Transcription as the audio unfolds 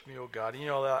Me, O God. You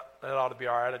know, that ought to be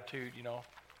our attitude,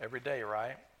 every day,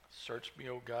 right? Search me,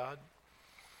 O God.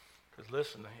 Because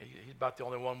listen, he's about the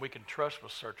only one we can trust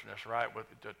with searching us, right?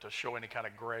 To show any kind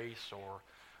of grace or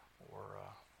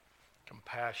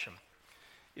compassion.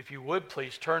 If you would,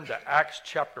 please turn to Acts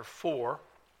chapter 4.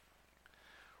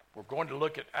 We're going to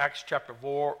look at Acts chapter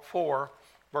 4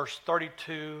 verse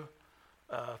 32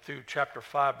 through chapter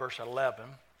 5, verse 11.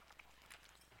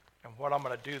 And what I'm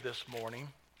going to do this morning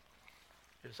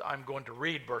is I'm going to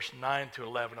read verse 9 to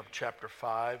 11 of chapter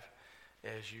 5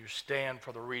 as you stand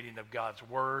for the reading of God's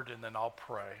word, and then I'll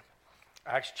pray.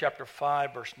 Acts chapter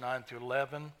 5, verse 9 through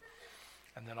 11,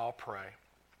 and then I'll pray.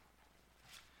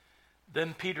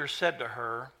 Then Peter said to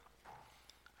her,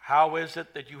 "How is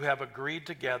it that you have agreed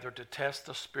together to test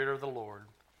the Spirit of the Lord?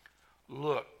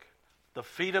 Look, the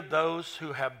feet of those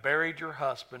who have buried your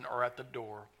husband are at the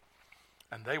door,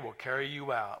 and they will carry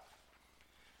you out."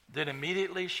 Then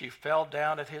immediately she fell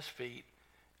down at his feet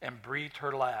and breathed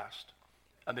her last.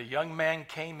 And the young man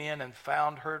came in and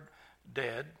found her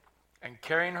dead, and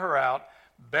carrying her out,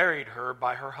 buried her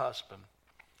by her husband.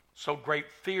 So great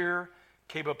fear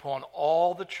came upon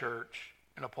all the church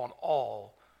and upon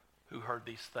all who heard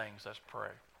these things. Let's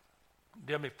pray.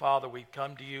 Dear Heavenly Father, we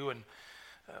come to you and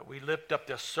we lift up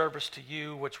this service to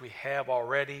you, which we have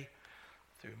already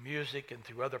through music and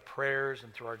through other prayers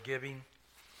and through our giving.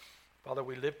 Father,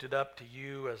 we lift it up to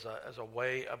you as a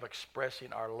way of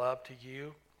expressing our love to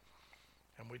you.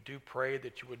 And we do pray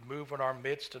that you would move in our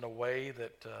midst in a way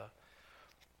that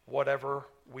whatever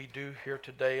we do here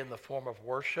today in the form of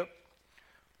worship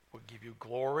would give you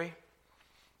glory,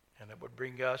 and it would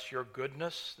bring us your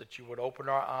goodness, that you would open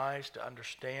our eyes to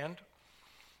understand,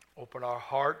 open our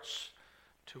hearts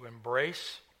to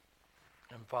embrace.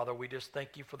 And Father, we just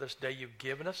thank you for this day you've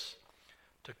given us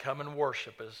to come and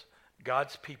worship as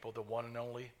God's people, the one and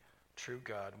only true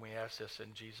God. And we ask this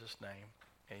in Jesus' name.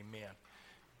 Amen.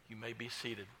 You may be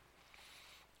seated.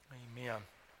 Amen.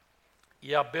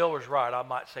 Yeah, Bill was right. I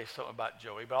might say something about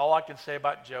Joey, but all I can say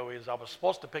about Joey is I was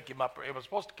supposed to pick him up. It was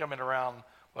supposed to come in around,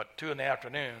 2 in the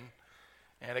afternoon,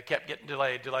 and it kept getting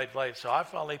delayed. So I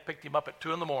finally picked him up at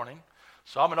 2 in the morning.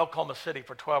 So I'm in Oklahoma City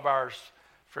for 12 hours,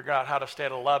 figuring out how to stay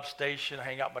at a Love station,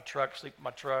 hang out in my truck, sleep in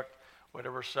my truck,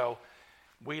 whatever. So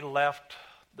we left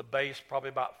the base probably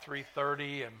about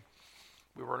 3:30, and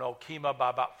we were in Okema by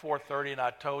about 4:30, and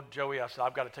I told Joey, I said,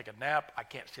 I've got to take a nap. I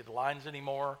can't see the lines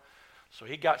anymore. So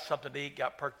he got something to eat,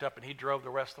 got perked up, and he drove the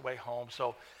rest of the way home.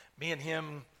 So me and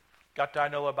him got to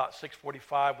Inola about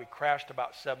 6:45. We crashed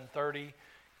about 7:30.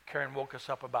 Karen woke us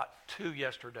up about 2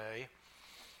 yesterday,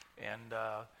 and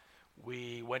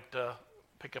we went to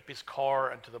pick up his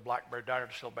car and to the Blackberry Diner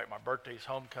to celebrate my birthday, his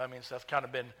homecoming. So that's kind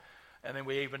of been, and then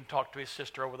we even talked to his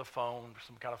sister over the phone,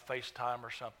 some kind of FaceTime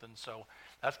or something. So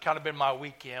that's kind of been my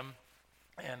weekend,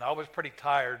 and I was pretty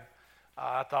tired.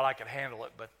 I thought I could handle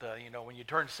it, but when you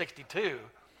turn 62,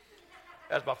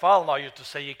 as my father-in-law used to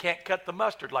say, you can't cut the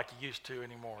mustard like you used to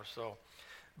anymore. So,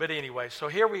 but anyway, so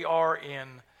here we are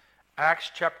in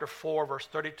Acts chapter 4, verse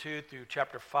 32 through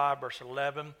chapter 5, verse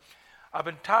 11. I've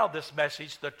entitled this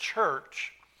message, "The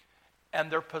Church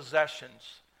and Their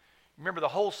Possessions." Remember, the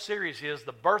whole series is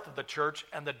the birth of the church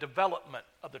and the development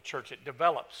of the church. It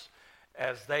develops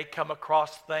as they come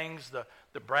across things.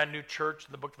 The brand new church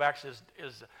in the book of Acts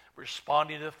is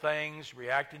responding to things,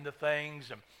 reacting to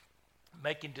things, and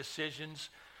making decisions.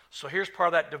 So here's part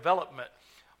of that development.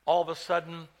 All of a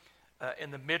sudden,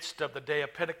 in the midst of the day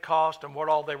of Pentecost and what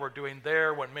all they were doing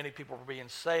there, when many people were being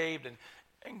saved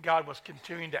and God was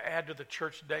continuing to add to the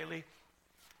church daily,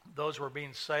 those were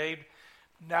being saved.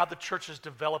 Now the church is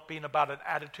developing about an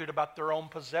attitude about their own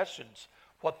possessions,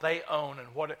 what they own,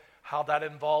 and how that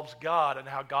involves God and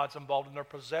how God's involved in their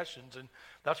possessions. And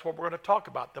that's what we're going to talk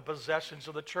about, the possessions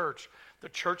of the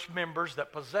church members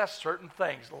that possess certain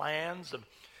things, lands and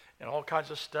all kinds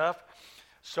of stuff.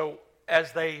 So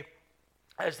as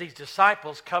these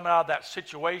disciples come out of that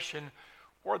situation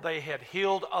where they had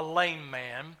healed a lame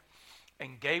man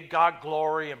and gave God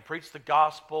glory and preached the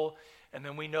gospel, and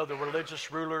then we know the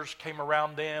religious rulers came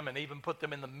around them and even put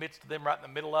them in the midst of them, right in the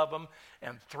middle of them,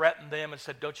 and threatened them and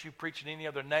said, "Don't you preach in any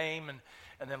other name?" And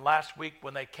then last week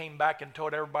when they came back and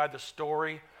told everybody the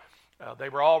story, they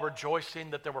were all rejoicing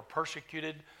that they were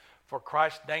persecuted for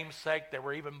Christ's name's sake. They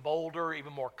were even bolder,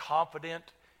 even more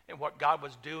confident in what God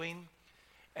was doing.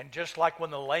 And just like when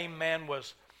the lame man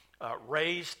was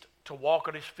raised to walk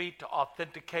on his feet to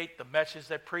authenticate the message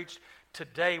they preached,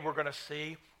 today we're going to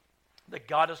see that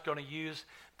God is going to use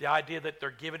the idea that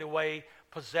they're giving away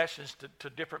possessions to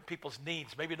different people's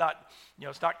needs. Maybe not,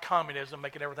 it's not communism,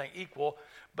 making everything equal,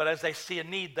 but as they see a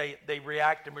need, they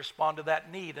react and respond to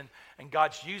that need. And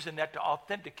God's using that to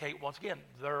authenticate, once again,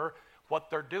 what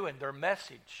they're doing, their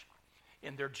message,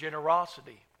 in their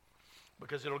generosity.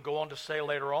 Because it'll go on to say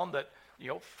later on that,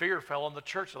 fear fell on the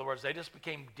church. In other words, they just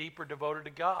became deeper devoted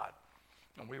to God.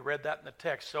 And we read that in the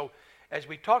text. So as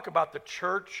we talk about the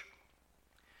church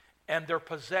and their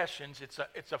possessions,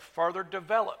 it's a further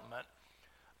development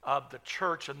of the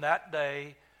church in that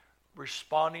day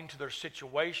responding to their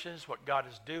situations, what God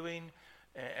is doing,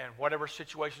 and whatever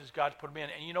situations God's put them in.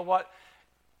 And you know what?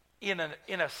 In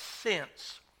a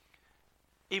sense,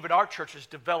 even our church is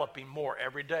developing more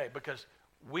every day because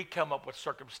we come up with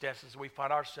circumstances we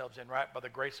find ourselves in, right? By the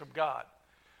grace of God.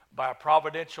 By a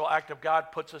providential act of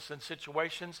God puts us in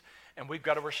situations, and we've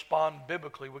got to respond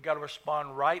biblically. We've got to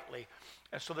respond rightly.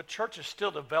 And so the church is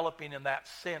still developing in that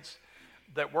sense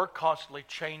that we're constantly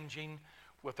changing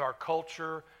with our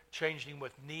culture, changing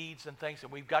with needs and things,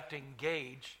 and we've got to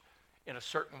engage in a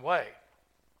certain way.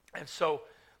 And so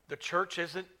the church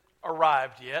isn't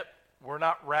arrived yet. We're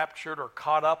not raptured or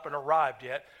caught up and arrived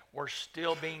yet. We're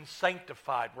still being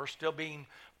sanctified. We're still being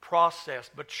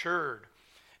processed, matured.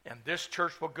 And this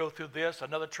church will go through this.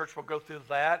 Another church will go through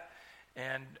that.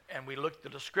 And we look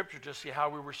at the scripture to see how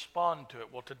we respond to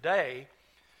it. Well, today,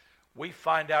 we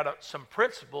find out some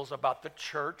principles about the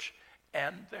church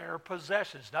and their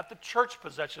possessions. Not the church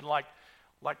possession like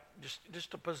just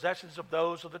the possessions of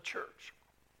those of the church.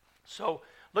 So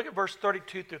look at verse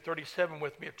 32 through 37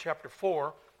 with me of chapter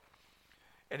 4.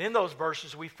 And in those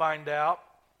verses we find out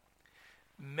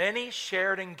many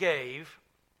shared and gave,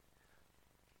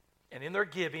 and in their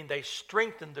giving they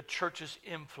strengthened the church's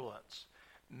influence.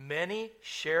 Many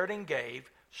shared and gave,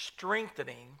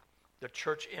 strengthening the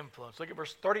church influence. Look at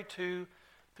verse 32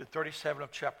 through 37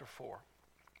 of chapter 4.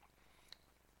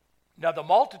 Now the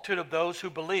multitude of those who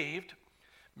believed,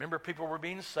 remember people were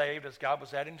being saved as God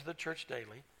was adding to the church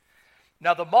daily.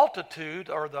 Now the multitude,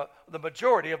 or the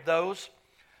majority of those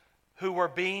who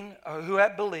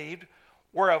had believed,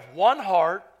 were of one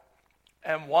heart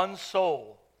and one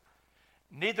soul.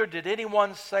 Neither did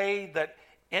anyone say that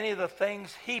any of the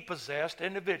things he possessed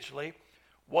individually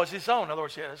was his own. In other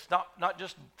words, it's not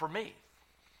just for me.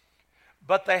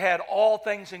 But they had all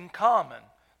things in common,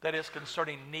 that is,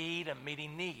 concerning need and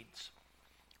meeting needs.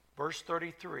 Verse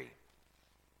 33.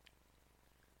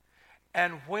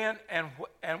 And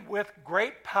with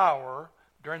great power,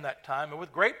 during that time, and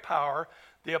with great power,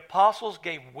 the apostles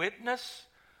gave witness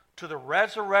to the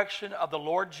resurrection of the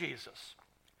Lord Jesus.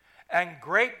 And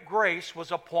great grace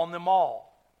was upon them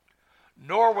all.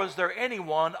 Nor was there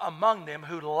anyone among them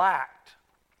who lacked.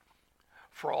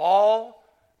 For all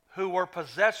who were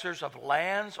possessors of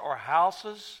lands or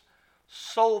houses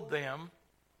sold them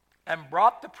and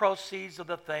brought the proceeds of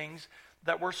the things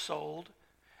that were sold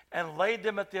and laid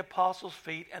them at the apostles'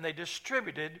 feet, and they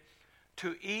distributed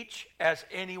to each as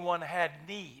anyone had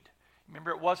need.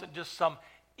 Remember, it wasn't just some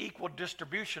equal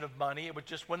distribution of money. It was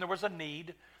just when there was a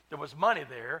need, there was money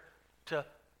there to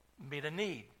meet a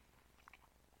need.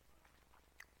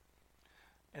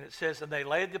 And it says, and they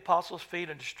laid the apostles' feet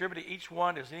and distributed each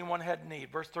one as anyone had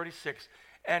need. Verse 36,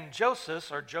 and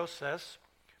Joseph,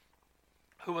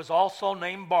 who was also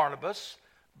named Barnabas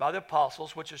by the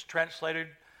apostles, which is translated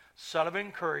son of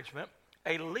encouragement,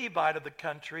 a Levite of the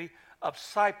country of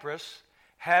Cyprus,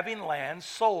 having land,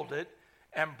 sold it,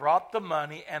 and brought the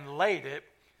money and laid it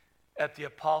at the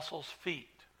apostles' feet.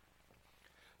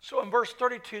 So in verse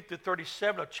 32 to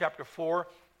 37 of chapter 4,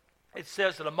 it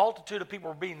says that a multitude of people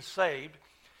were being saved.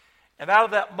 And out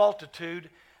of that multitude,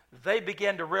 they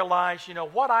began to realize,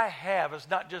 what I have is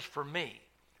not just for me.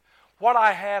 What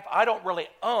I have, I don't really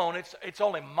own. It's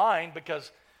only mine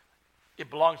because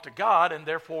it belongs to God, and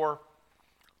therefore,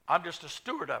 I'm just a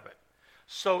steward of it.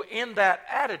 So in that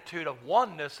attitude of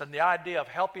oneness and the idea of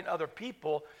helping other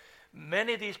people,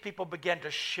 many of these people began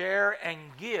to share and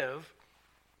give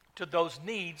to those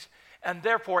needs, and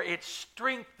therefore it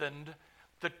strengthened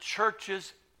the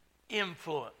church's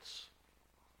influence.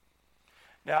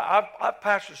 Now, I've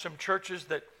pastored some churches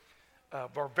that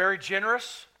were very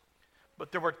generous,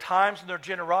 but there were times in their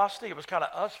generosity, it was kind of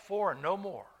us four and no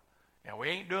more. We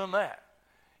ain't doing that.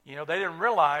 They didn't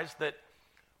realize that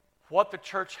what the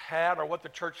church had or what the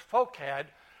church folk had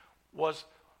was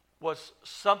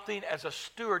something as a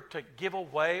steward to give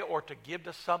away or to give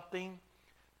to something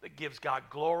that gives God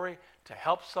glory, to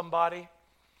help somebody.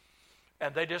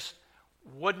 And they just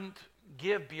wouldn't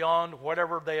give beyond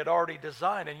whatever they had already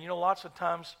designed. And lots of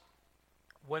times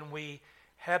when we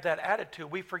have that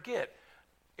attitude, we forget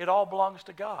it all belongs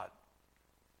to God.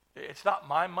 It's not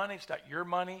my money. It's not your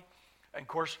money. And of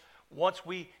course, once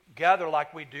we gather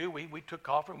like we do, we took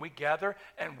offering, we gather,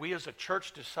 and we as a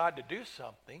church decide to do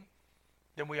something,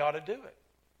 then we ought to do it.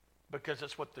 Because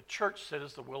it's what the church said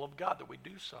is the will of God, that we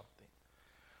do something.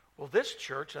 Well, this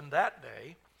church in that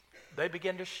day, they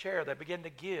began to share, they began to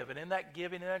give. And in that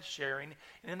giving and that sharing,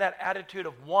 and in that attitude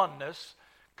of oneness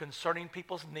concerning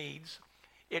people's needs,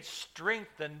 it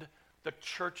strengthened the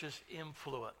church's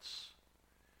influence.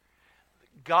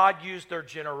 God used their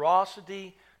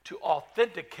generosity to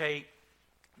authenticate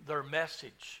their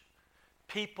message.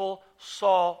 People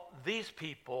saw these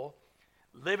people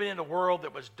living in a world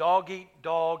that was dog eat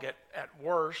dog at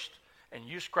worst, and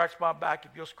you scratch my back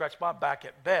if you'll scratch my back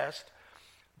at best.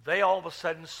 They all of a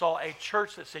sudden saw a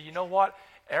church that said, you know what?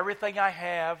 Everything I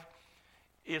have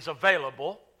is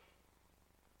available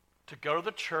to go to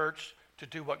the church to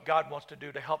do what God wants to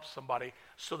do to help somebody,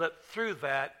 so that through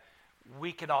that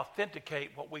we can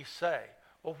authenticate what we say.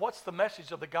 Well, what's the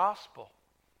message of the gospel?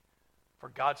 For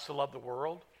God so loved the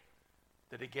world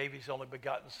that he gave his only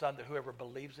begotten Son, that whoever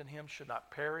believes in him should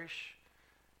not perish,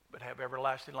 but have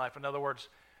everlasting life. In other words,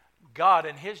 God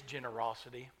in his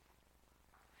generosity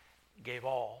gave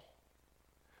all,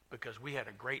 because we had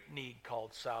a great need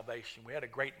called salvation. We had a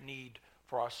great need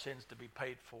for our sins to be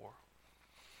paid for.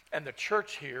 And the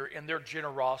church here, in their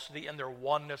generosity and their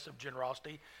oneness of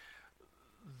generosity,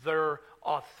 they're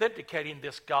authenticating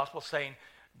this gospel, saying,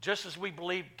 just as we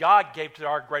believe God gave to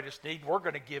our greatest need, we're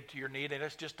going to give to your need. And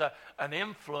it's just an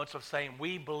influence of saying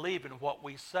we believe in what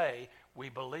we say we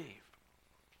believe.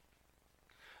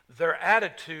 Their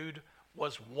attitude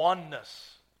was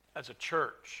oneness as a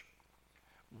church.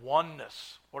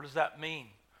 Oneness. What does that mean?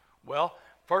 Well,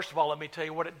 first of all, let me tell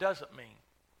you what it doesn't mean.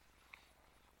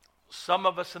 Some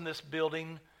of us in this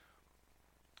building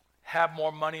have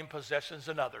more money and possessions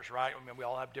than others, right? I mean, we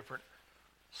all have different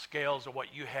scales of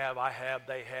what you have, I have,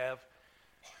 they have.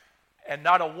 And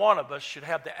not a one of us should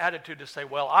have the attitude to say,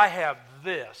 well, I have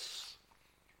this,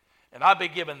 and I've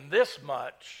been given this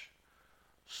much,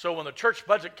 so when the church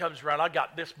budget comes around, I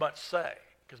got this much say.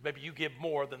 Because maybe you give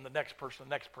more than the next person.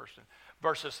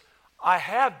 Versus, I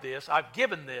have this, I've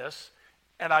given this,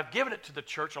 and I've given it to the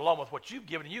church along with what you've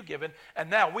given, and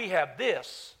now we have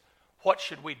this. What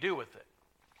should we do with it?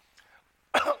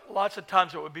 Lots of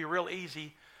times it would be real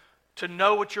easy to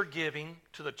know what you're giving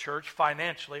to the church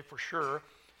financially, for sure.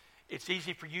 It's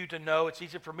easy for you to know, it's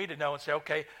easy for me to know and say,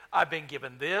 okay, I've been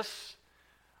given this,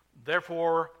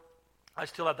 therefore I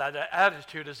still have that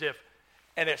attitude as if,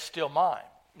 and it's still mine.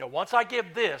 You know, once I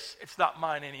give this, it's not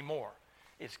mine anymore.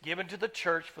 It's given to the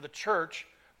church for the church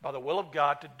by the will of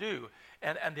God to do.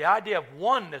 And the idea of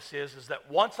oneness is that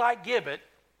once I give it,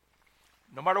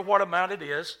 no matter what amount it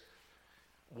is,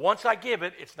 once I give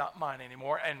it, it's not mine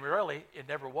anymore. And really, it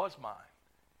never was mine.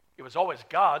 It was always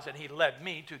God's, and he led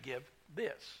me to give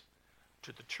this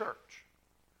to the church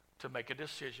to make a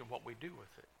decision what we do with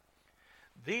it.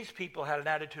 These people had an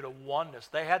attitude of oneness.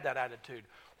 They had that attitude.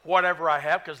 Whatever I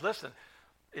have, because listen,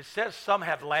 it says some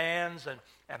had lands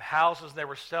and houses, and they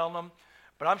were selling them.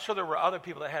 But I'm sure there were other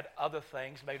people that had other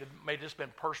things, may just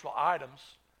been personal items.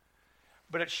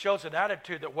 But it shows an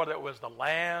attitude that whether it was the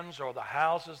lands or the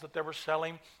houses that they were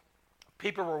selling,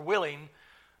 people were willing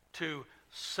to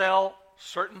sell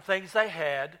certain things they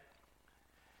had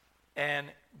and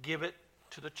give it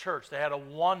to the church. They had a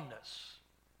oneness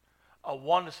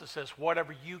that says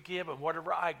whatever you give and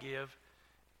whatever I give,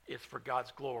 it's for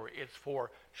God's glory. It's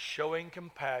for showing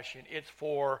compassion. It's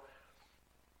for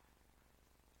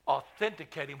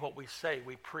authenticating what we say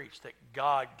we preach, that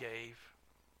God gave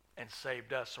and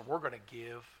saved us. So we're going to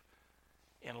give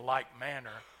in like manner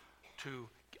to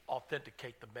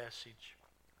authenticate the message.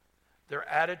 Their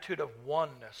attitude of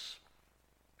oneness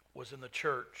was in the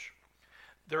church.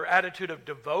 Their attitude of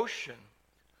devotion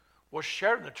was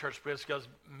shared in the church because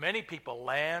many people,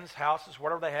 lands, houses,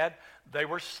 whatever they had, they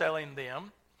were selling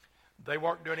them. They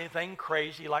weren't doing anything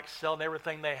crazy like selling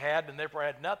everything they had and therefore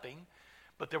had nothing.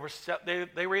 But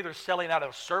they were either selling out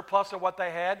of surplus of what they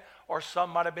had, or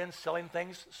some might have been selling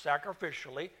things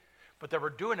sacrificially, but they were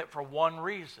doing it for one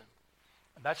reason.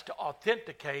 And that's to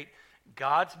authenticate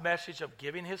God's message of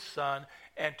giving his Son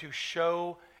and to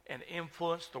show and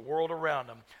influence the world around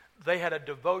them. They had a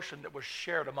devotion that was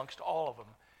shared amongst all of them.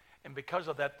 And because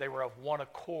of that, they were of one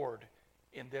accord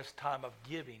in this time of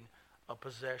giving of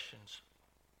possessions.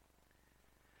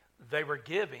 They were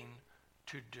giving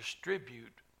to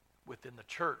distribute within the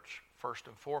church first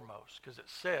and foremost, because it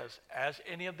says, as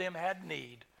any of them had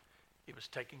need, it was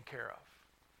taken care of.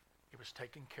 It was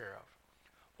taken care of.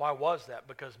 Why was that?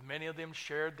 Because many of them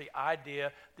shared the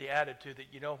idea, the attitude that,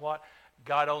 you know what,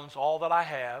 God owns all that I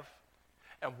have,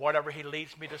 and whatever he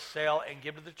leads me to sell and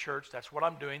give to the church, that's what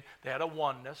I'm doing. They had a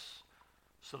oneness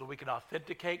so that we can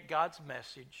authenticate God's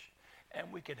message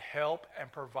and we can help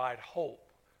and provide hope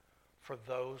for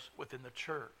those within the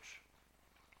church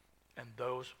and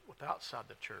those outside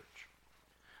the church.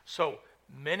 So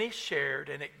many shared,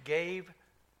 and it gave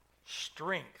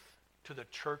strength to the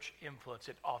church influence.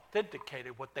 It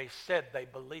authenticated what they said they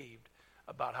believed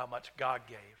about how much God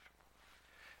gave.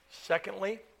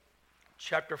 Secondly,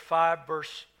 chapter 5,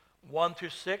 verse 1 through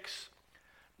 6,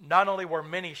 not only were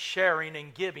many sharing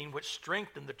and giving, which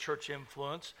strengthened the church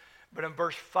influence, but in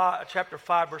chapter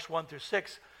 5, verse 1 through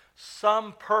 6,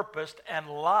 some purposed and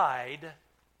lied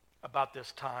about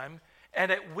this time,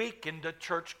 and it weakened the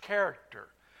church character.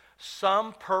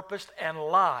 Some purposed and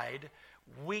lied,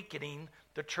 weakening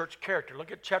the church character.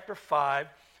 Look at chapter 5,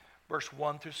 verse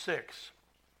 1 through 6.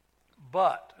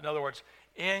 But, in other words,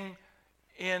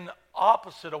 in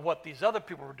opposite of what these other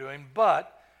people were doing,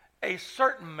 but a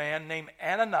certain man named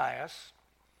Ananias,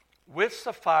 with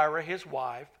Sapphira, his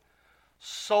wife,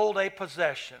 sold a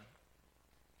possession.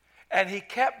 And he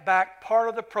kept back part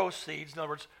of the proceeds, in other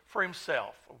words, for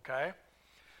himself, okay?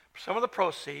 Some of the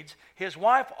proceeds, his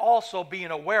wife also being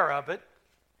aware of it,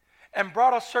 and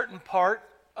brought a certain part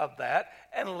of that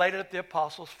and laid it at the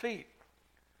apostles' feet.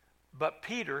 But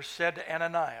Peter said to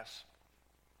Ananias,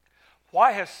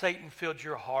 "Why has Satan filled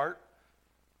your heart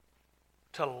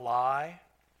to lie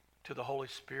to the Holy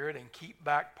Spirit and keep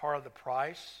back part of the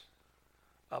price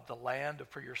of the land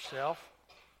for yourself?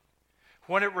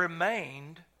 When it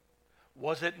remained,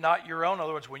 was it not your own?" In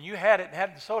other words, when you had it and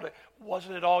hadn't sold it,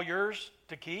 wasn't it all yours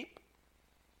to keep?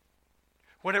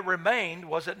 When it remained,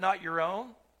 was it not your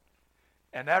own?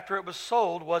 And after it was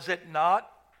sold, was it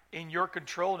not in your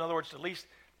control? In other words, at least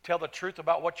tell the truth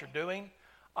about what you're doing.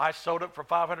 I sold it for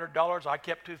 $500. I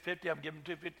kept $250. I'm giving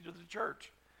 $250 to the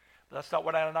church. But that's not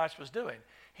what Ananias was doing.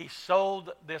 He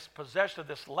sold this possession of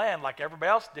this land like everybody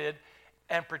else did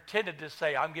and pretended to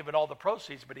say, "I'm giving all the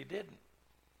proceeds," but he didn't.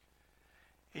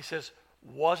 He says,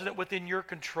 "Wasn't it within your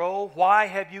control? Why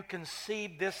have you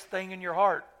conceived this thing in your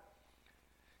heart?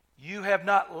 You have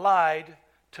not lied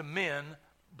to men,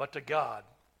 but to God."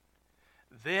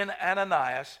 Then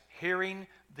Ananias, hearing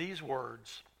these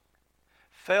words,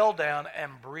 fell down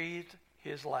and breathed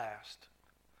his last.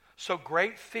 So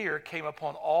great fear came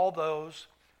upon all those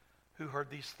who heard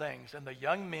these things. And the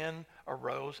young men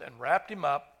arose and wrapped him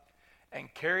up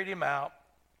and carried him out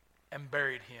and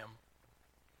buried him.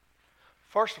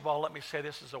 First of all, let me say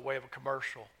this as a way of a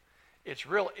commercial. It's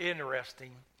real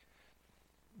interesting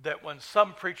that when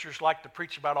some preachers like to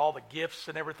preach about all the gifts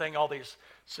and everything, all these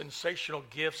sensational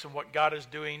gifts and what God is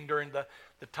doing during the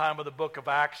time of the book of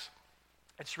Acts,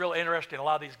 it's real interesting. A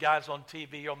lot of these guys on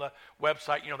TV, on the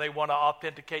website, they want to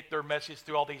authenticate their message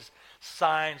through all these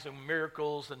signs and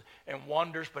miracles and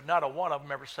wonders, but not a one of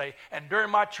them ever say, "And during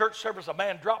my church service, a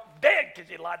man dropped dead because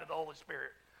he lied to the Holy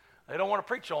Spirit." They don't want to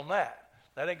preach on that.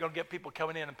 That ain't going to get people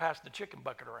coming in and passing the chicken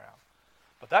bucket around.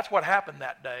 But that's what happened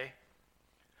that day.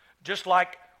 Just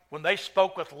like when they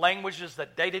spoke with languages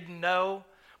that they didn't know,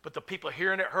 but the people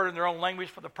hearing it heard in their own language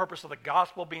for the purpose of the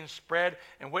gospel being spread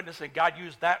and witnessing. God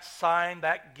used that sign,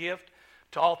 that gift,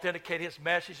 to authenticate his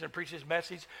message and preach his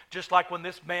message. Just like when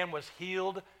this man was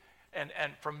healed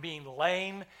and from being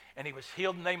lame, and he was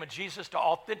healed in the name of Jesus to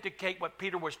authenticate what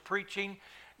Peter was preaching.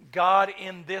 God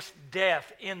in this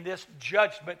death, in this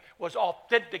judgment, was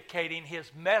authenticating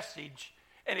his message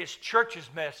and his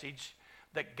church's message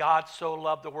that God so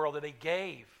loved the world that he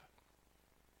gave.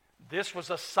 This was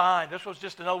a sign. This was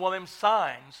just another one of them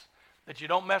signs that you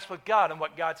don't mess with God and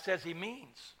what God says he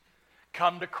means.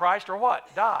 Come to Christ or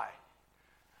what? Die.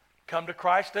 Come to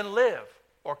Christ and live.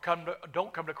 Or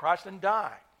don't come to Christ and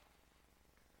die.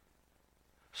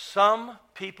 Some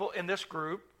people in this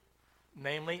group,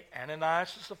 namely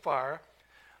Ananias and Sapphira,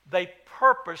 they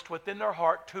purposed within their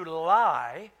heart to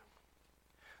lie.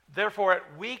 Therefore, it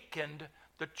weakened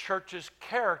the church's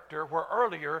character, where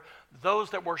earlier those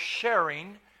that were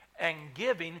sharing and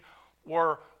giving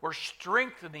were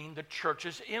strengthening the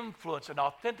church's influence and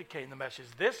authenticating the message.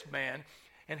 This man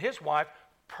and his wife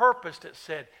purposed, it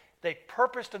said, they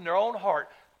purposed in their own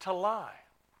heart to lie.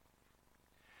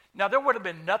 Now, there would have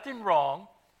been nothing wrong,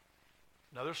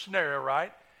 another scenario,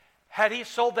 right? Had he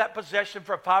sold that possession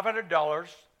for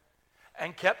 $500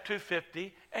 and kept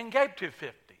 $250 and gave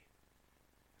 $250.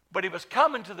 But he was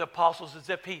coming to the apostles as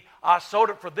if I sold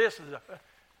it for this,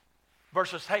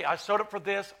 versus, hey, I sold it for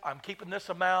this, I'm keeping this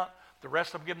amount, the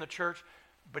rest I'm giving the church.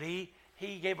 But he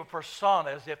gave a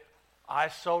persona as if I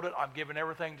sold it, I'm giving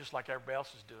everything just like everybody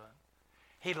else is doing.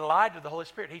 He lied to the Holy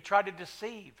Spirit. He tried to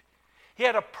deceive. He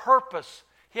had a purpose.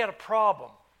 He had a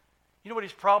problem. You know what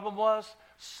his problem was?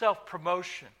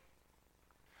 Self-promotion.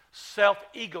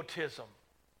 Self-egotism.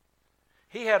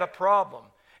 He had a problem.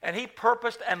 And he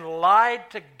purposed and lied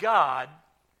to God.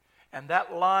 And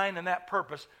that lying and that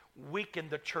purpose weakened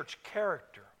the church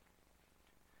character.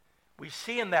 We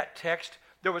see in that text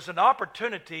there was an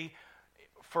opportunity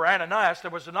for Ananias.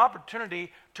 There was an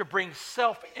opportunity to bring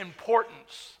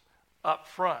self-importance up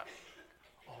front.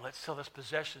 Oh, let's sell this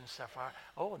possession, Sapphira.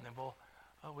 Oh, and then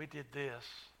we did this.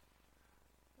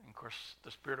 And of course,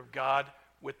 the Spirit of God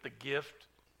with the gift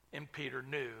in Peter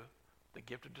knew the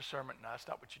gift of discernment. No, that's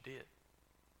not what you did.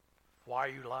 Why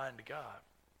are you lying to God?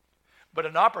 But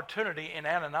an opportunity in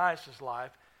Ananias'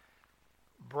 life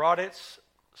brought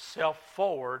itself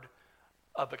forward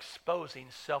of exposing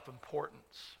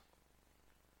self-importance.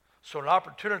 So an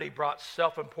opportunity brought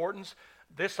self-importance.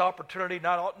 This opportunity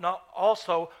not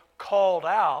also called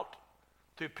out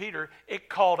through Peter, it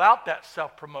called out that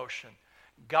self-promotion.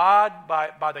 God,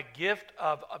 by the gift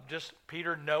of just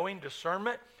Peter knowing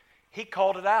discernment, he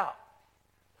called it out.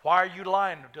 Why are you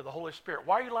lying to the Holy Spirit?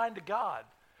 Why are you lying to God?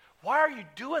 Why are you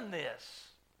doing this?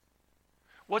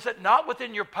 Was it not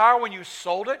within your power when you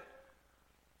sold it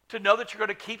to know that you're going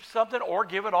to keep something or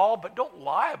give it all, but don't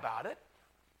lie about it?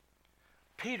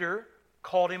 Peter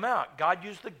called him out. God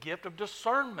used the gift of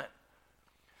discernment.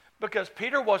 Because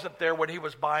Peter wasn't there when he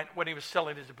was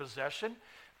selling his possession.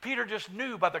 Peter just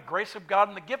knew by the grace of God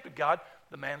and the gift of God,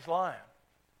 the man's lying.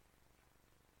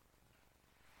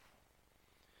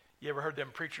 You ever heard them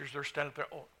preachers, they're standing there,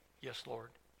 oh, yes, Lord.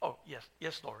 Oh, yes,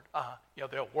 yes, Lord. You know,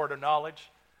 the word of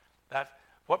knowledge.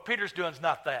 What Peter's doing is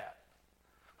not that.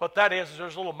 What that is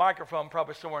there's a little microphone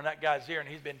probably somewhere in that guy's ear, and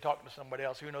he's been talking to somebody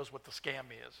else. Who knows what the scam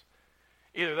is?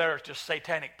 Either there or it's just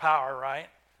satanic power, right?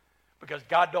 Because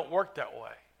God don't work that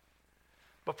way.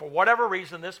 But for whatever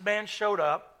reason, this man showed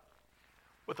up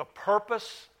with a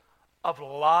purpose of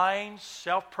lying,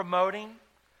 self-promoting,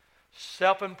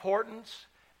 self-importance,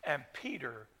 and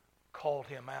Peter called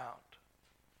him out.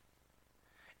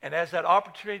 And as that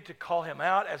opportunity to call him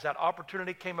out, as that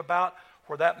opportunity came about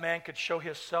where that man could show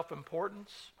his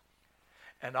self-importance,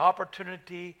 an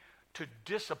opportunity to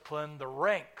discipline the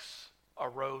ranks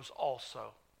arose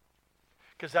also.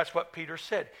 Because that's what Peter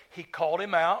said. He called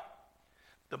him out.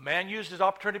 The man used his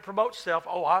opportunity to promote self.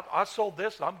 Oh, I sold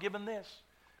this, and I'm giving this.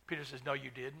 Peter says, no, you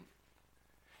didn't.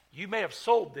 You may have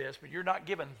sold this, but you're not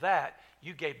giving that.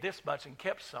 You gave this much and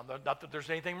kept some. Not that there's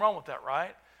anything wrong with that,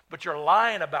 right? But you're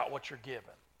lying about what you're giving.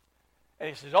 And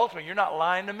he says, ultimately, you're not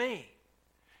lying to me.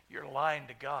 You're lying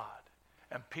to God.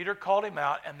 And Peter called him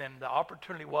out, and then the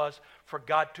opportunity was for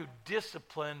God to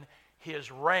discipline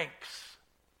his ranks,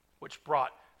 which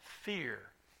brought fear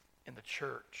in the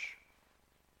church.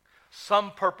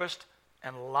 Some purposed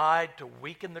and lied to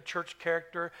weaken the church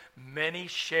character. Many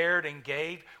shared and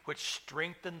gave, which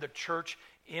strengthened the church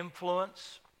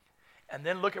influence. And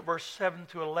then look at verse 7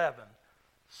 to 11.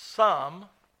 Some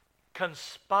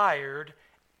conspired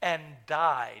and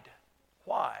died.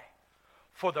 Why?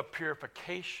 For the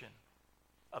purification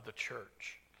of the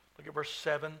church. Look at verse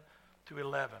 7 to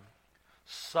 11.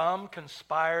 Some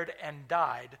conspired and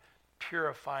died,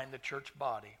 purifying the church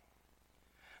body.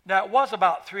 Now, it was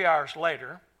about 3 hours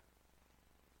later.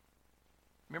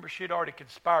 Remember, she had already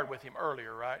conspired with him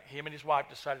earlier, right? Him and his wife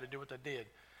decided to do what they did.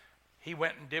 He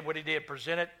went and did what he did,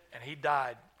 presented, and he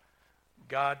died.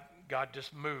 God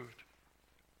just moved.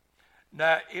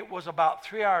 Now, it was about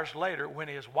 3 hours later when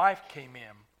his wife came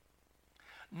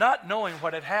in, not knowing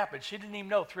what had happened. She didn't even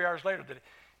know 3 hours later that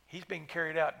he's being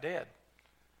carried out dead.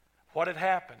 What had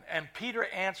happened? And Peter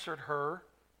answered her,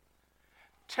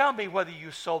 tell me whether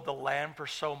you sold the land for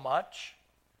so much.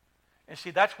 And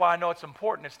see, that's why I know it's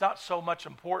important. It's not so much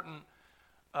important.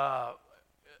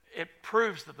 It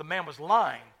proves that the man was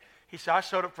lying. He said, I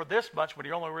sold it for this much, but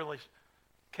he only really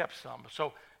kept some.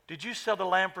 So, did you sell the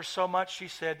land for so much? She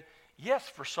said, yes,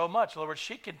 for so much. In other words,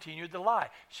 she continued to lie.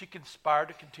 She conspired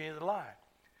to continue to lie.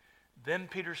 Then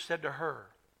Peter said to her,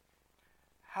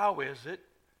 how is it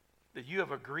that you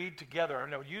have agreed together,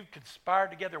 you've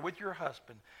conspired together with your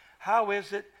husband. How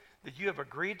is it that you have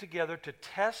agreed together to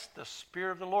test the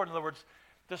Spirit of the Lord? In other words,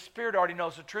 the Spirit already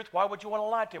knows the truth. Why would you want to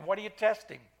lie to him? What are you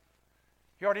testing?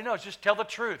 He already knows. Just tell the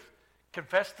truth.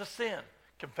 Confess the sin.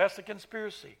 Confess the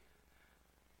conspiracy.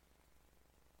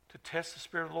 To test the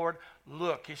Spirit of the Lord.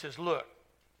 Look, he says, look.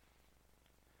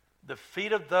 The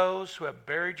feet of those who have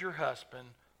buried your husband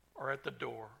are at the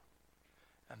door,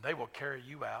 and they will carry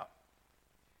you out.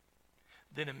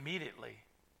 Then immediately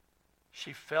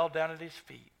she fell down at his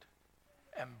feet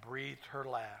and breathed her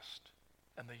last.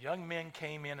 And the young men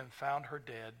came in and found her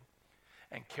dead,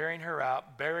 and carrying her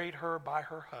out, buried her by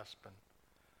her husband.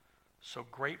 So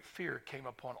great fear came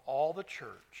upon all the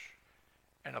church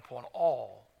and upon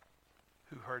all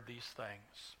who heard these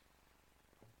things.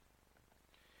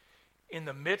 In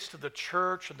the midst of the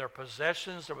church and their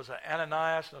possessions, there was an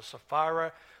Ananias and a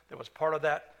Sapphira that was part of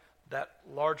that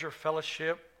larger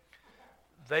fellowship.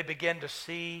 They began to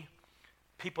see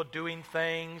people doing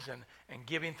things and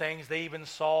giving things. They even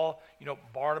saw,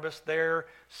 Barnabas there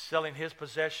selling his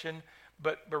possession.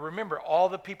 But remember, all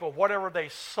the people, whatever they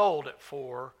sold it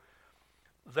for,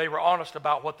 they were honest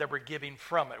about what they were giving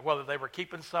from it. Whether they were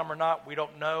keeping some or not, we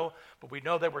don't know. But we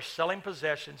know they were selling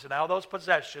possessions, and out of those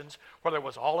possessions, whether it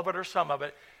was all of it or some of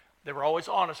it, they were always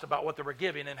honest about what they were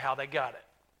giving and how they got it.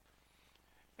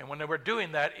 And when they were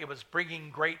doing that, it was bringing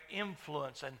great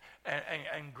influence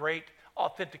and great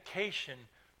authentication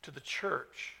to the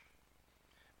church.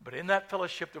 But in that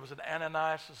fellowship, there was an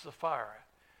Ananias and Sapphira.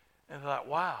 And they thought,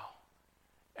 wow,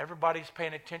 everybody's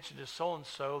paying attention to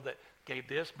so-and-so that gave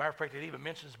this. Matter of fact, it even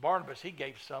mentions Barnabas. He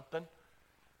gave something.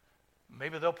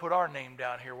 Maybe they'll put our name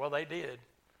down here. Well, they did.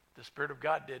 The Spirit of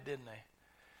God did, didn't they?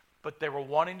 But they were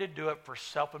wanting to do it for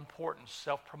self-importance,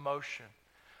 self-promotion.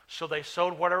 So they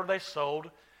sold whatever they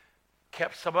sold,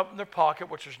 kept some up in their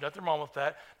pocket, which there's nothing wrong with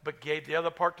that, but gave the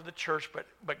other part to the church,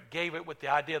 but gave it with the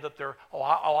idea that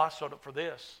I sold it for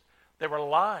this. They were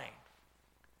lying.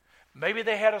 Maybe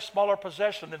they had a smaller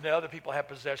possession than the other people had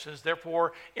possessions.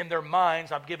 Therefore, in their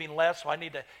minds, I'm giving less, so I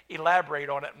need to elaborate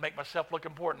on it and make myself look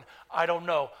important. I don't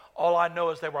know. All I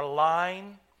know is they were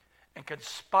lying and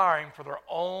conspiring for their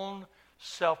own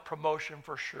self-promotion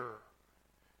for sure.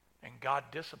 And God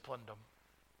disciplined them.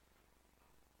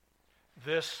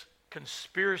 This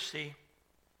conspiracy,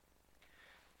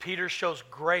 Peter shows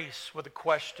grace with a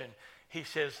question. He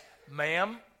says,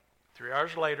 ma'am, 3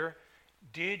 hours later,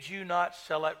 did you not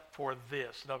sell it for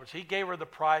this? In other words, he gave her the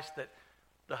price that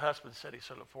the husband said he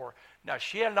sold it for. Now,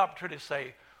 she had an opportunity to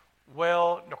say,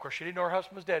 well, and of course, she didn't know her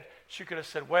husband was dead. She could have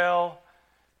said, well,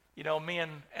 me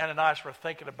and Ananias were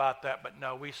thinking about that, but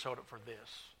no, we sold it for this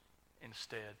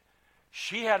instead.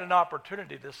 She had an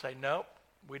opportunity to say, nope,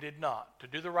 we did not, to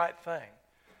do the right thing.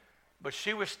 But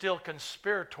she was still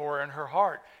conspirator in her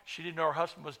heart. She didn't know her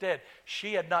husband was dead.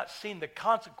 She had not seen the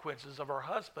consequences of her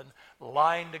husband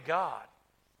lying to God.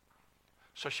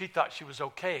 So she thought she was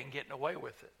okay and getting away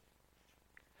with it.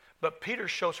 But Peter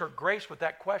shows her grace with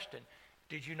that question.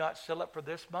 Did you not sell it for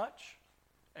this much?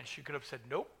 And she could have said,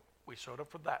 nope, we sold it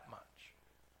for that much.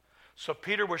 So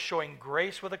Peter was showing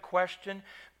grace with a question.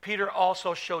 Peter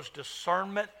also shows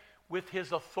discernment with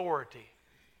his authority.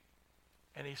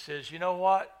 And he says, you know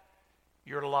what?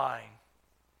 You're lying.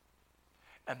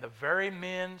 And the very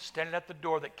men standing at the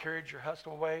door that carried your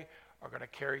husband away are going to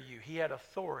carry you. He had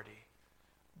authority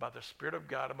by the Spirit of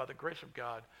God and by the grace of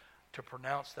God to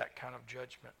pronounce that kind of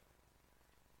judgment.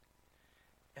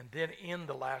 And then in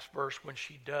the last verse, when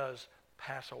she does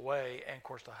pass away, and of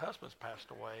course the husband's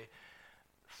passed away,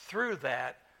 through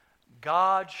that,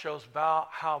 God shows about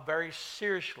how very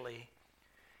seriously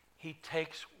he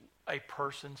takes a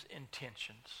person's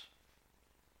intentions.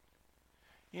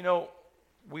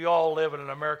 We all live in an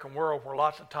American world where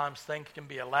lots of times things can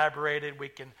be elaborated. We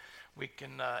can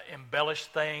embellish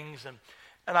things,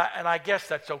 and I guess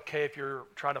that's okay if you're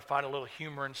trying to find a little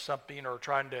humor in something or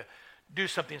trying to do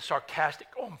something sarcastic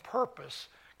on purpose.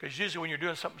 Because usually when you're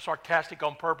doing something sarcastic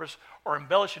on purpose or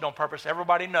embellishing on purpose,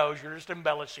 everybody knows you're just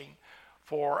embellishing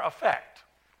for effect.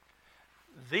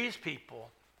 These people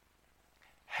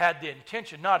had the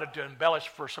intention not to embellish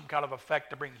for some kind of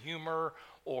effect to bring humor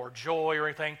or joy or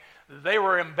anything. They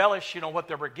were embellishing on what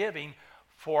they were giving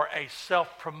for a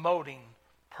self-promoting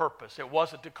purpose. It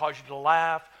wasn't to cause you to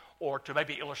laugh or to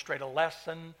maybe illustrate a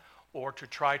lesson or to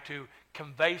try to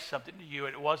convey something to you.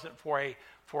 It wasn't for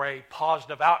a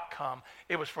positive outcome.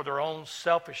 It was for their own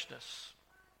selfishness.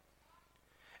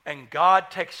 And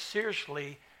God takes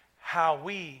seriously how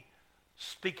we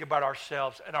speak about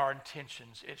ourselves and our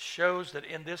intentions. It shows that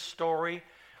in this story,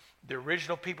 the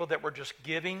original people that were just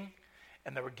giving,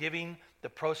 and they were giving the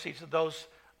proceeds of those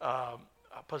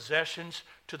possessions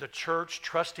to the church,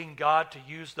 trusting God to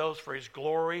use those for his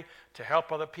glory, to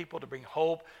help other people, to bring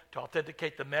hope, to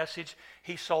authenticate the message.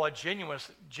 He saw a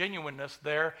genuineness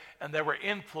there, and they were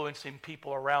influencing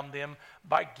people around them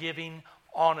by giving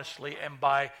honestly and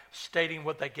by stating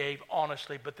what they gave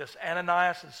honestly. But this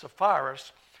Ananias and Sapphira,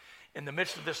 in the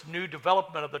midst of this new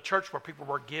development of the church where people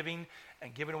were giving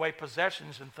and giving away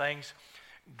possessions and things,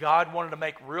 God wanted to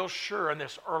make real sure in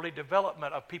this early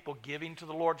development of people giving to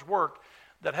the Lord's work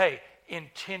that, hey,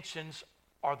 intentions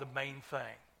are the main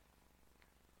thing.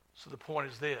 So the point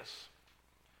is this.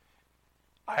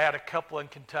 I had a couple in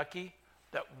Kentucky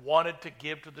that wanted to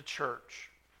give to the church.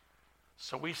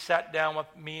 So we sat down with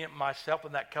me and myself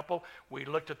and that couple. We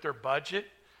looked at their budget.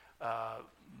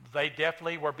 They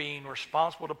definitely were being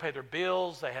responsible to pay their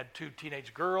bills. They had 2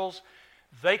 teenage girls.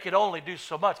 They could only do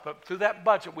so much. But through that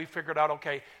budget, we figured out,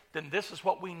 okay, then this is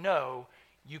what we know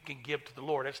you can give to the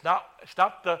Lord. It's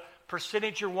not the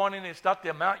percentage you're wanting. It's not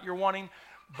the amount you're wanting.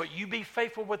 But you be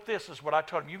faithful with this is what I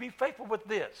told him. You be faithful with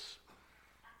this.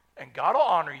 And God will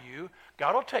honor you.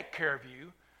 God will take care of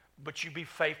you. But you be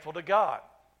faithful to God.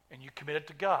 And you commit it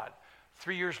to God.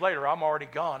 3 years later, I'm already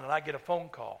gone, and I get a phone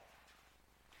call.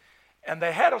 And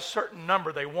they had a certain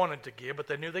number they wanted to give, but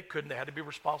they knew they couldn't. They had to be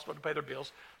responsible to pay their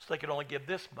bills, so they could only give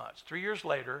this much. 3 years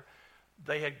later,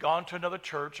 they had gone to another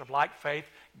church of like faith,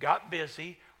 got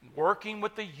busy, working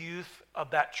with the youth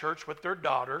of that church with their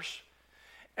daughters.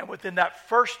 And within that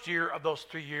first year of those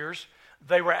 3 years,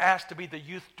 they were asked to be the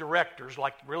youth directors,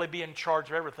 like really be in charge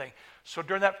of everything. So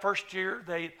during that first year,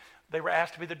 they were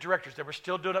asked to be the directors. They were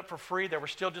still doing it for free. They were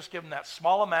still just giving that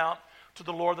small amount to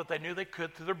the Lord that they knew they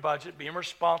could through their budget, being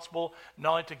responsible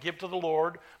not only to give to the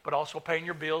Lord, but also paying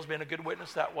your bills, being a good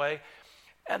witness that way.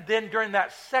 And then during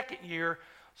that second year,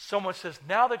 someone says,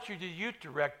 now that you're the youth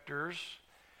directors,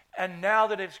 and now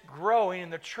that it's growing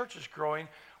and the church is growing,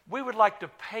 we would like to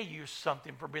pay you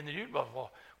something for being the youth.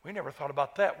 Well, we never thought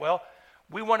about that. Well,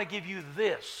 we want to give you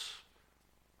this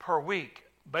per week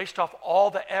based off all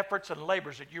the efforts and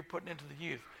labors that you're putting into the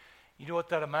youth. You know what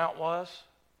that amount was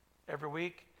every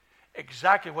week?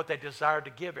 Exactly what they desired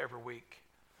to give every week.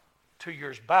 2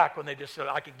 years back when they just said,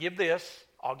 I can give this,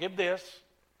 I'll give this,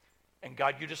 and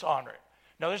God, you just honor it.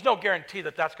 Now, there's no guarantee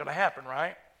that that's going to happen,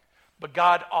 right? But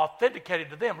God authenticated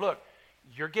to them, look,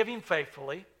 you're giving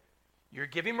faithfully, you're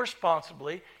giving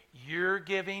responsibly, you're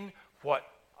giving what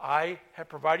I have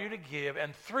provided you to give,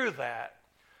 and through that,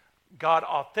 God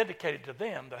authenticated to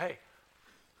them that, hey,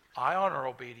 I honor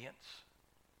obedience.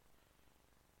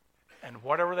 And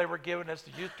whatever they were given as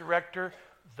the youth director,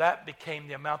 that became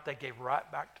the amount they gave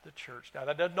right back to the church. Now,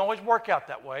 that doesn't always work out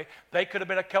that way. They could have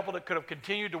been a couple that could have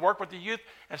continued to work with the youth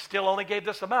and still only gave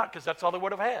this amount because that's all they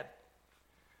would have had.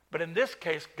 But in this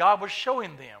case, God was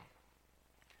showing them,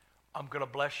 I'm going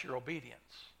to bless your obedience.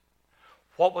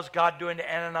 What was God doing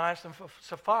to Ananias and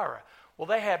Sapphira? Well,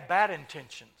 they had bad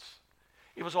intentions.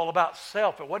 It was all about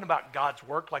self. It wasn't about God's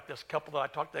work like this couple that I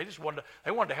talked to. They just wanted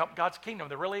to help God's kingdom.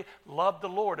 They really loved the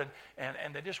Lord,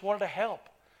 and they just wanted to help.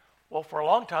 Well, for a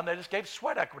long time, they just gave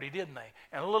sweat equity, didn't they?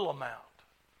 And a little amount.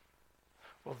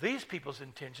 Well, these people's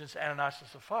intentions, Ananias and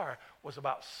Sapphira, was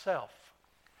about self.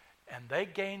 And they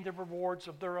gained the rewards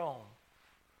of their own.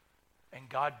 And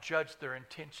God judged their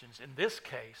intentions. In this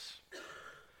case,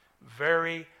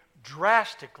 very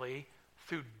drastically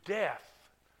through death.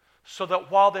 So that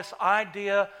while this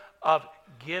idea of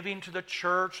giving to the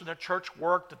church and the church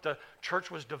work, that the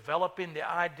church was developing the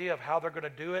idea of how they're going to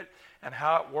do it and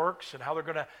how it works and how they're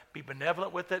going to be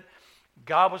benevolent with it,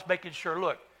 God was making sure,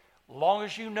 look, long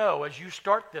as you know, as you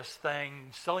start this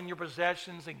thing, selling your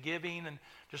possessions and giving, and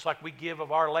just like we give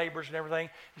of our labors and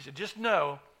everything, he said, just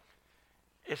know,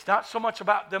 it's not so much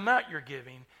about the amount you're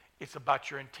giving, it's about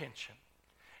your intention.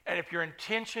 And if your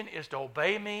intention is to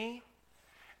obey me,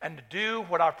 and to do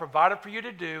what I've provided for you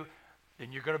to do,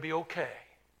 then you're going to be okay.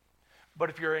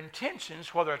 But if your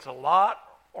intentions, whether it's a lot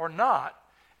or not,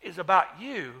 is about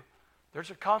you, there's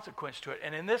a consequence to it.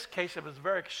 And in this case, it was a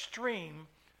very extreme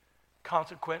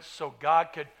consequence, so God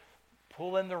could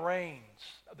pull in the reins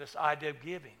of this idea of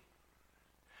giving.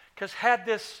 Because had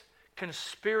this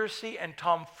conspiracy and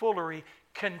tomfoolery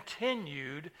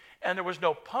continued and there was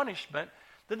no punishment,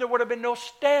 then there would have been no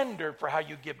standard for how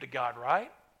you give to God,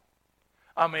 right?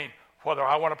 I mean, whether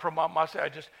I want to promote myself,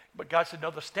 but God said,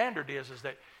 no, the standard is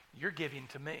that you're giving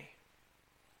to me.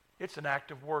 It's an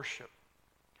act of worship.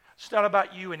 It's not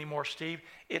about you anymore, Steve.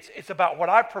 It's about what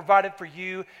I've provided for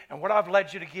you and what I've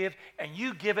led you to give, and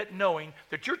you give it knowing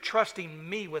that you're trusting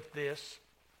me with this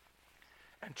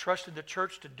and trusting the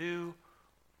church to do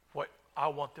what I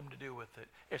want them to do with it.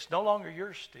 It's no longer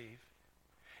yours, Steve.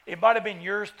 It might have been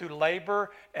yours through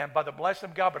labor and by the blessing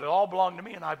of God, but it all belonged to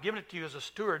me, and I've given it to you as a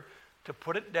steward to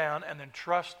put it down and then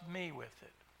trust me with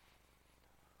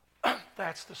it.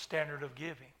 That's the standard of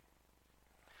giving.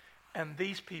 And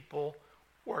these people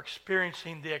were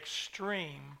experiencing the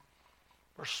extreme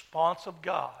response of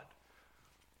God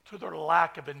to their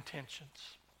lack of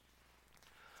intentions.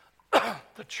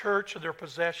 The church and their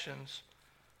possessions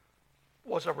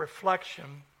was a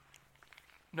reflection,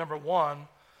 number one,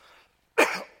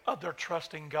 of their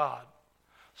trusting God.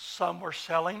 Some were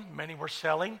selling, many were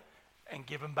selling, and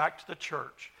given back to the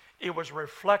church. It was a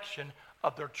reflection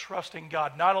of their trusting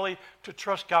God. Not only to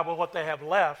trust God with what they have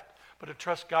left, but to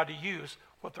trust God to use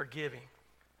what they're giving.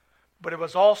 but it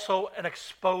was also an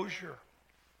exposure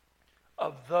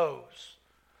of those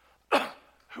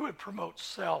who would promote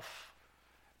self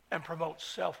and promote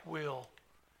self-will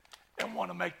and want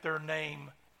to make their name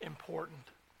important.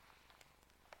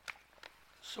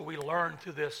 So we learn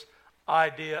through this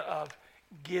idea of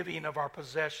giving of our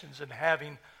possessions and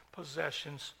having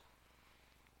possessions.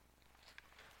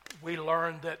 We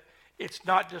learn that it's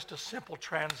not just a simple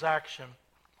transaction.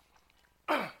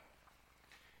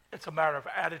 It's a matter of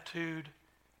attitude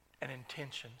and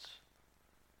intentions.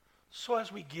 So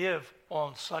as we give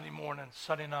on Sunday morning,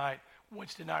 Sunday night,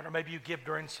 Wednesday night, or maybe you give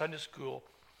during Sunday school,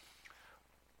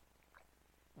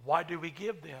 why do we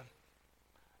give then?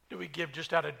 Do we give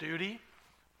just out of duty?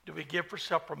 Do we give for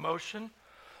self-promotion?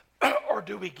 Or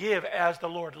do we give as the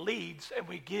Lord leads, and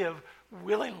we give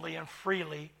willingly and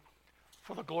freely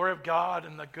for the glory of God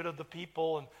and the good of the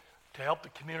people and to help the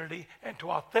community and to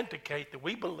authenticate that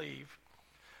we believe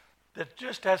that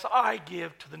just as I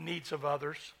give to the needs of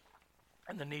others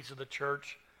and the needs of the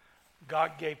church,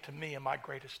 God gave to me in my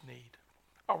greatest need.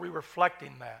 Are we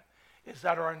reflecting that? Is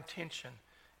that our intention?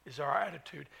 Is our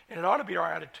attitude? And it ought to be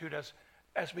our attitude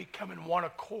as we come in one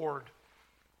accord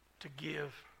to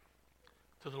give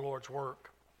to the Lord's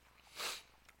work.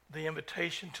 The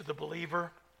invitation to the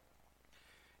believer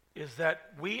is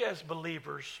that we as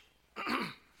believers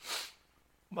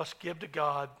must give to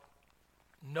God,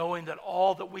 knowing that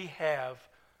all that we have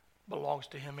belongs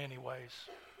to Him anyways.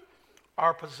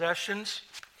 Our possessions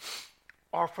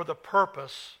are for the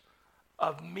purpose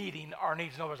of meeting our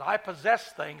needs. In other words, I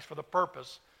possess things for the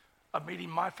purpose of meeting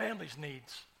my family's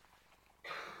needs.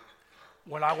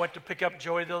 When I went to pick up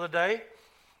Joey the other day,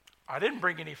 I didn't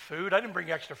bring any food. I didn't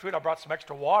bring extra food. I brought some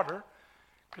extra water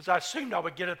because I assumed I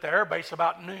would get at the airbase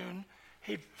about noon.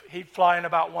 He'd fly in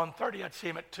about 1:30. I'd see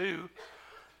him at 2.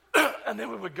 And then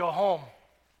we would go home.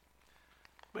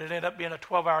 But it ended up being a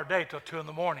 12-hour day till 2 in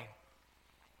the morning.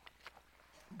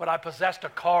 But I possessed a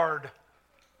card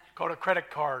called a credit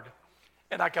card,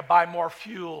 and I could buy more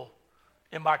fuel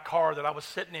in my car that I was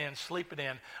sitting in, sleeping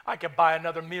in. I could buy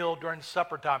another meal during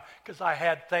supper time because I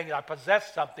had things, I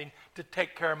possessed something to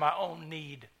take care of my own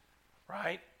need,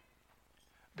 right?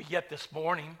 But yet this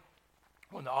morning,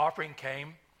 when the offering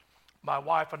came, my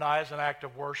wife and I, as an act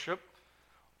of worship,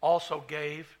 also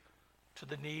gave to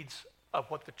the needs of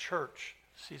what the church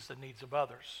sees the needs of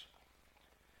others.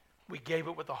 We gave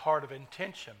it with a heart of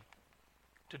intention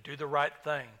to do the right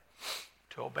thing,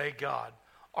 to obey God.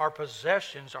 Our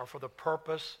possessions are for the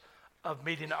purpose of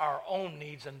meeting our own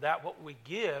needs, and that what we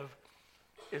give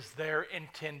is there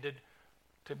intended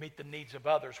to meet the needs of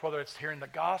others, whether it's hearing the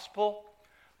gospel,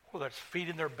 whether it's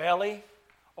feeding their belly,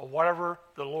 or whatever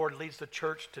the Lord leads the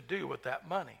church to do with that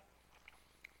money.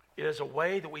 It is a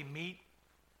way that we meet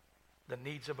the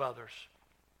needs of others.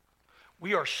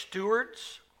 We are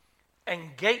stewards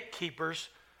and gatekeepers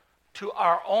to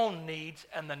our own needs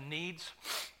and the needs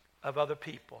of other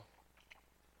people.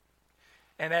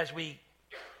 And as we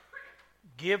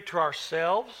give to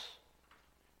ourselves,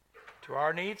 to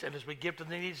our needs, and as we give to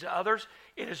the needs of others,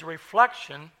 it is a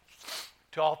reflection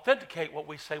to authenticate what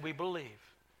we say we believe.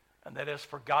 And that is,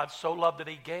 for God so loved that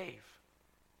He gave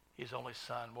His only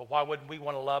Son. Well, why wouldn't we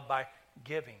want to love by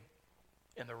giving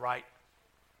in the right,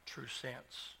 true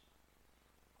sense?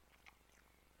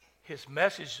 His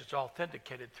message is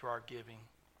authenticated through our giving.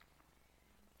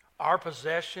 Our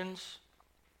possessions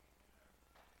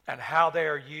and how they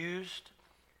are used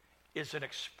is an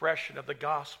expression of the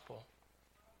gospel.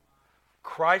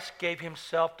 Christ gave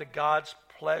Himself to God's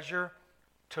pleasure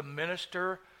to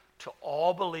minister to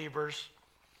all believers,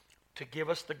 to give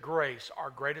us the grace, our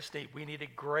greatest need. We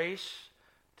needed grace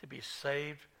to be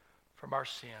saved from our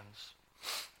sins.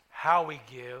 How we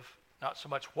give, not so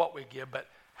much what we give, but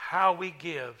how we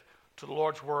give to the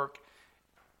Lord's work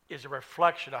is a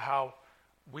reflection of how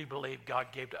we believe God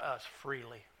gave to us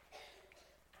freely.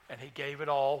 And He gave it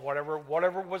all,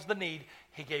 whatever was the need,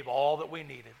 He gave all that we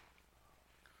needed.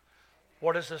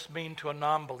 What does this mean to a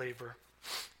non-believer?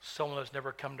 Someone that's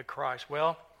never come to Christ.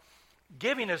 Well,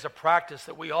 giving is a practice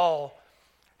that we all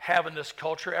have in this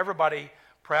culture. Everybody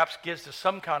perhaps gives to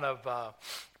some kind of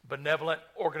benevolent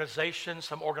organization,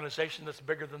 some organization that's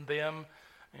bigger than them,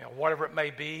 whatever it may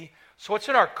be. So it's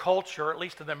in our culture, at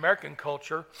least in the American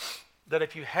culture, that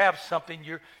if you have something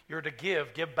you're to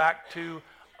give back to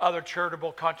other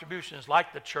charitable contributions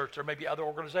like the church or maybe other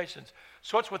organizations.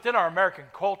 So it's within our American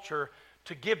culture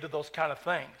to give to those kind of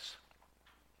things.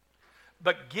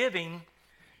 But giving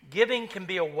can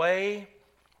be a way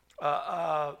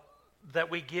that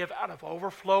we give out of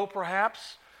overflow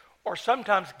perhaps, or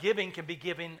sometimes giving can be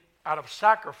given out of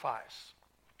sacrifice.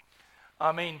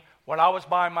 I mean, When I was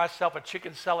buying myself a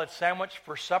chicken salad sandwich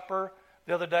for supper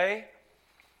the other day,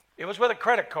 it was with a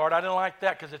credit card. I didn't like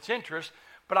that because it's interest,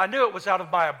 but I knew it was out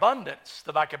of my abundance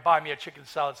that I could buy me a chicken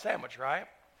salad sandwich, right?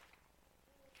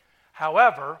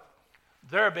 However,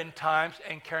 there have been times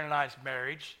in Karen and I's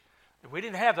marriage that we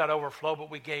didn't have that overflow,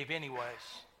 but we gave anyways.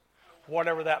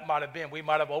 Whatever that might have been. We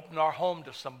might have opened our home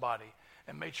to somebody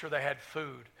and made sure they had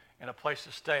food and a place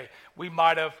to stay. We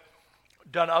might have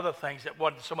done other things that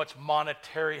wasn't so much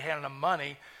monetary, handing them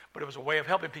money, but it was a way of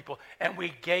helping people. And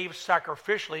we gave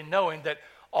sacrificially, knowing that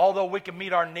although we can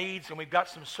meet our needs and we've got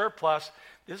some surplus,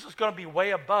 this is going to be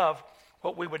way above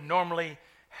what we would normally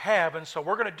have. And so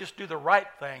we're going to just do the right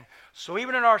thing. So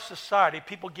even in our society,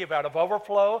 people give out of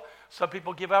overflow. Some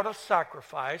people give out of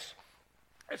sacrifice.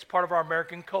 It's part of our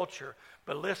American culture.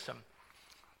 But listen,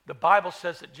 the Bible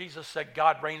says that Jesus said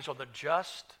God reigns on the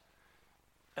just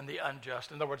and the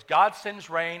unjust. In other words, God sends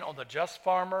rain on the just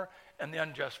farmer and the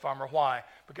unjust farmer. Why?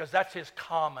 Because that's his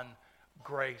common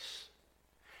grace.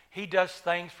 He does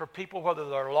things for people, whether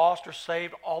they're lost or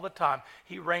saved, all the time.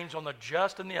 He reigns on the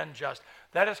just and the unjust.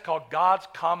 That is called God's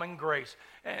common grace.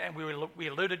 And we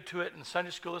alluded to it in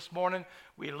Sunday school this morning.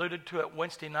 We alluded to it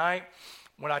Wednesday night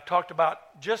when I talked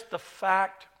about just the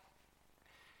fact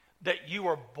that you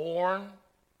were born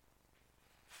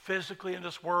physically in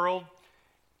this world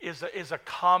is a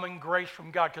common grace from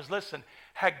God. Because listen,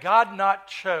 had God not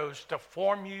chose to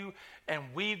form you and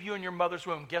weave you in your mother's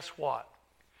womb, guess what?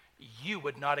 You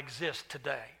would not exist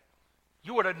today.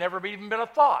 You would have never even been a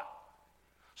thought.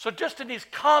 So just in his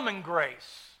common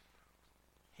grace,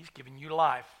 he's giving you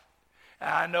life. And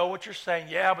I know what you're saying.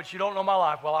 Yeah, but you don't know my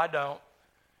life. Well, I don't.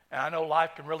 And I know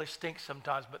life can really stink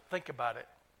sometimes, but think about it.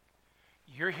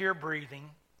 You're here breathing.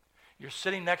 You're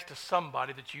sitting next to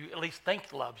somebody that you at least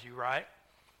think loves you, right?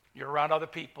 You're around other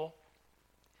people.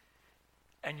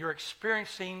 And you're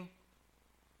experiencing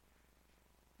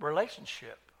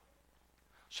relationship.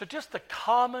 So just the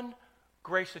common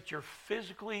grace that you're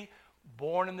physically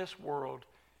born in this world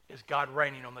is God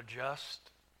reigning on the just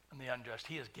and the unjust.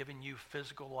 He has given you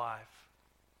physical life.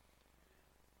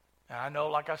 And I know,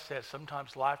 like I said,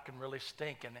 sometimes life can really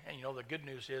stink. And you know, the good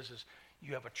news is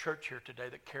you have a church here today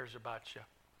that cares about you.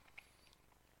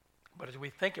 But as we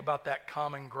think about that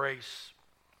common grace,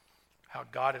 how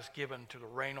God has given to the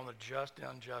reign on the just and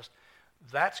unjust,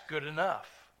 that's good enough.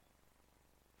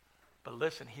 But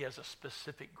listen, he has a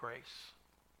specific grace.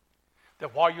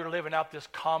 That while you're living out this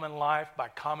common life by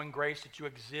common grace that you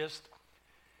exist,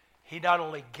 he not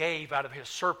only gave out of his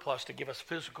surplus to give us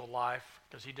physical life,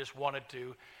 because he just wanted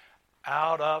to,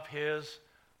 out of his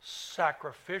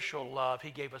sacrificial love,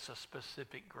 he gave us a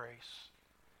specific grace.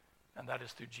 And that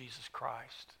is through Jesus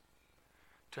Christ.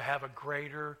 To have a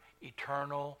greater,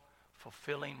 eternal,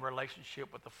 fulfilling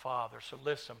relationship with the Father. So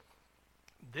listen,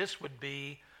 this would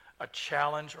be a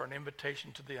challenge or an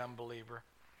invitation to the unbeliever.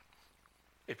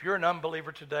 If you're an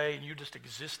unbeliever today and you just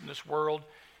exist in this world,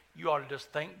 you ought to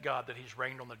just thank God that he's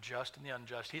reigned on the just and the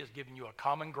unjust. He has given you a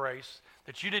common grace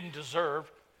that you didn't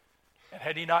deserve. And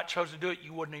had he not chosen to do it,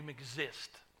 you wouldn't even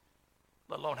exist,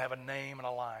 let alone have a name and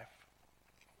a life.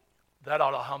 That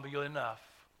ought to humble you enough.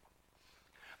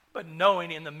 But knowing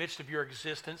in the midst of your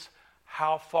existence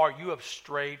how far you have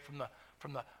strayed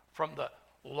from the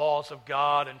laws of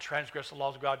God and transgress the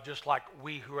laws of God, just like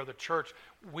we who are the church,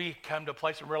 we come to a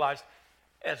place and realize,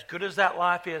 as good as that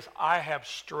life is, I have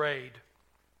strayed.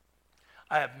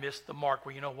 I have missed the mark.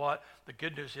 Well, you know what? The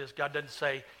good news is God doesn't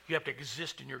say you have to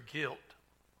exist in your guilt.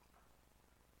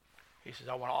 He says,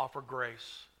 I want to offer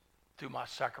grace through my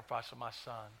sacrifice of my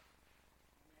son.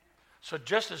 So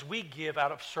just as we give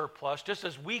out of surplus, just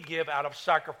as we give out of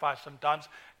sacrifice sometimes,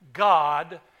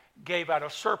 God gave out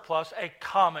of surplus a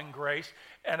common grace,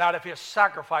 and out of his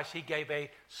sacrifice he gave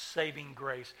a saving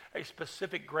grace, a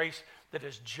specific grace that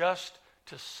is just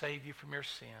to save you from your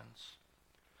sins.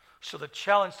 So the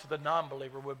challenge to the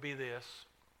non-believer would be this: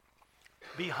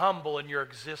 be humble in your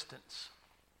existence.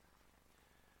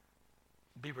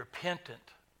 Be repentant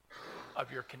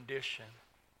of your condition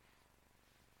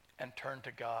and turn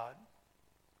to God.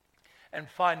 And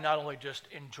find not only just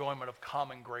enjoyment of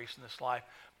common grace in this life,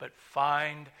 but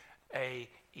find a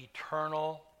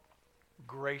eternal,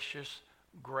 gracious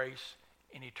grace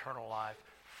in eternal life.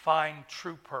 Find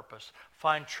true purpose.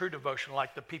 Find true devotion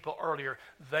like the people earlier.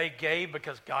 They gave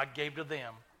because God gave to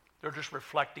them. They're just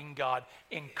reflecting God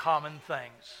in common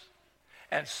things.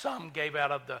 And some gave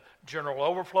out of the general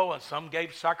overflow, and some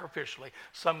gave sacrificially.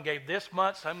 Some gave this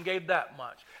much, some gave that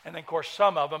much. And then, of course,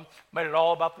 some of them made it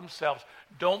all about themselves.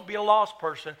 Don't be a lost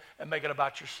person and make it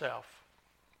about yourself,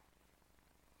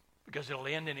 because it'll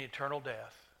end in eternal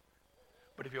death.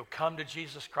 But if you'll come to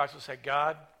Jesus Christ and say,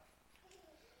 God,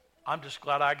 I'm just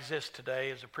glad I exist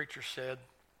today, as the preacher said.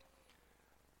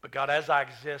 But God, as I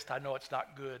exist, I know it's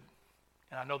not good.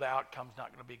 And I know the outcome's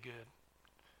not going to be good.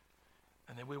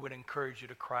 And then we would encourage you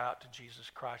to cry out to Jesus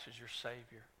Christ as your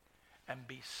Savior and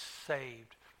be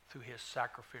saved through his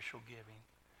sacrificial giving.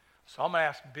 So I'm going to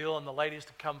ask Bill and the ladies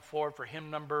to come forward for hymn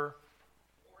number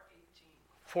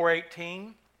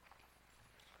 418.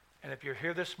 And if you're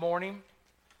here this morning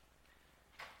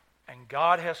and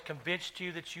God has convinced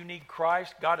you that you need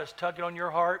Christ, God has tugged on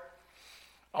your heart,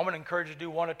 I'm going to encourage you to do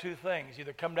one of two things.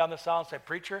 Either come down this aisle and say,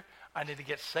 preacher, I need to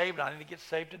get saved. I need to get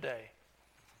saved today.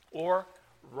 Or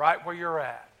right where you're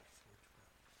at,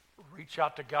 reach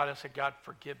out to God and say, God,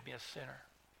 forgive me, a sinner.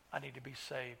 I need to be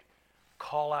saved.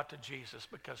 Call out to Jesus,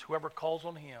 because whoever calls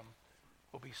on him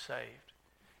will be saved.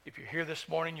 If you're here this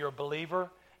morning, you're a believer,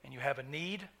 and you have a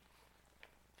need,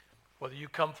 whether you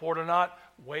come forward or not,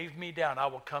 wave me down. I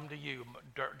will come to you.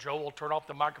 Joel will turn off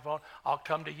the microphone. I'll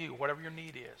come to you, whatever your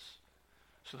need is.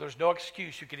 So there's no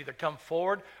excuse. You can either come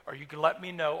forward, or you can let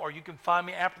me know, or you can find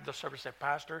me after the service and say,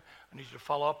 Pastor, I need you to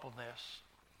follow up on this.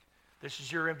 This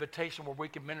is your invitation where we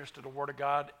can minister the Word of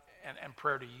God and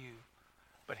prayer to you.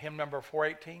 But hymn number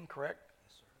 418, correct?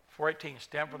 Yes, sir. 418,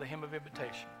 stand for the hymn of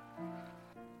invitation.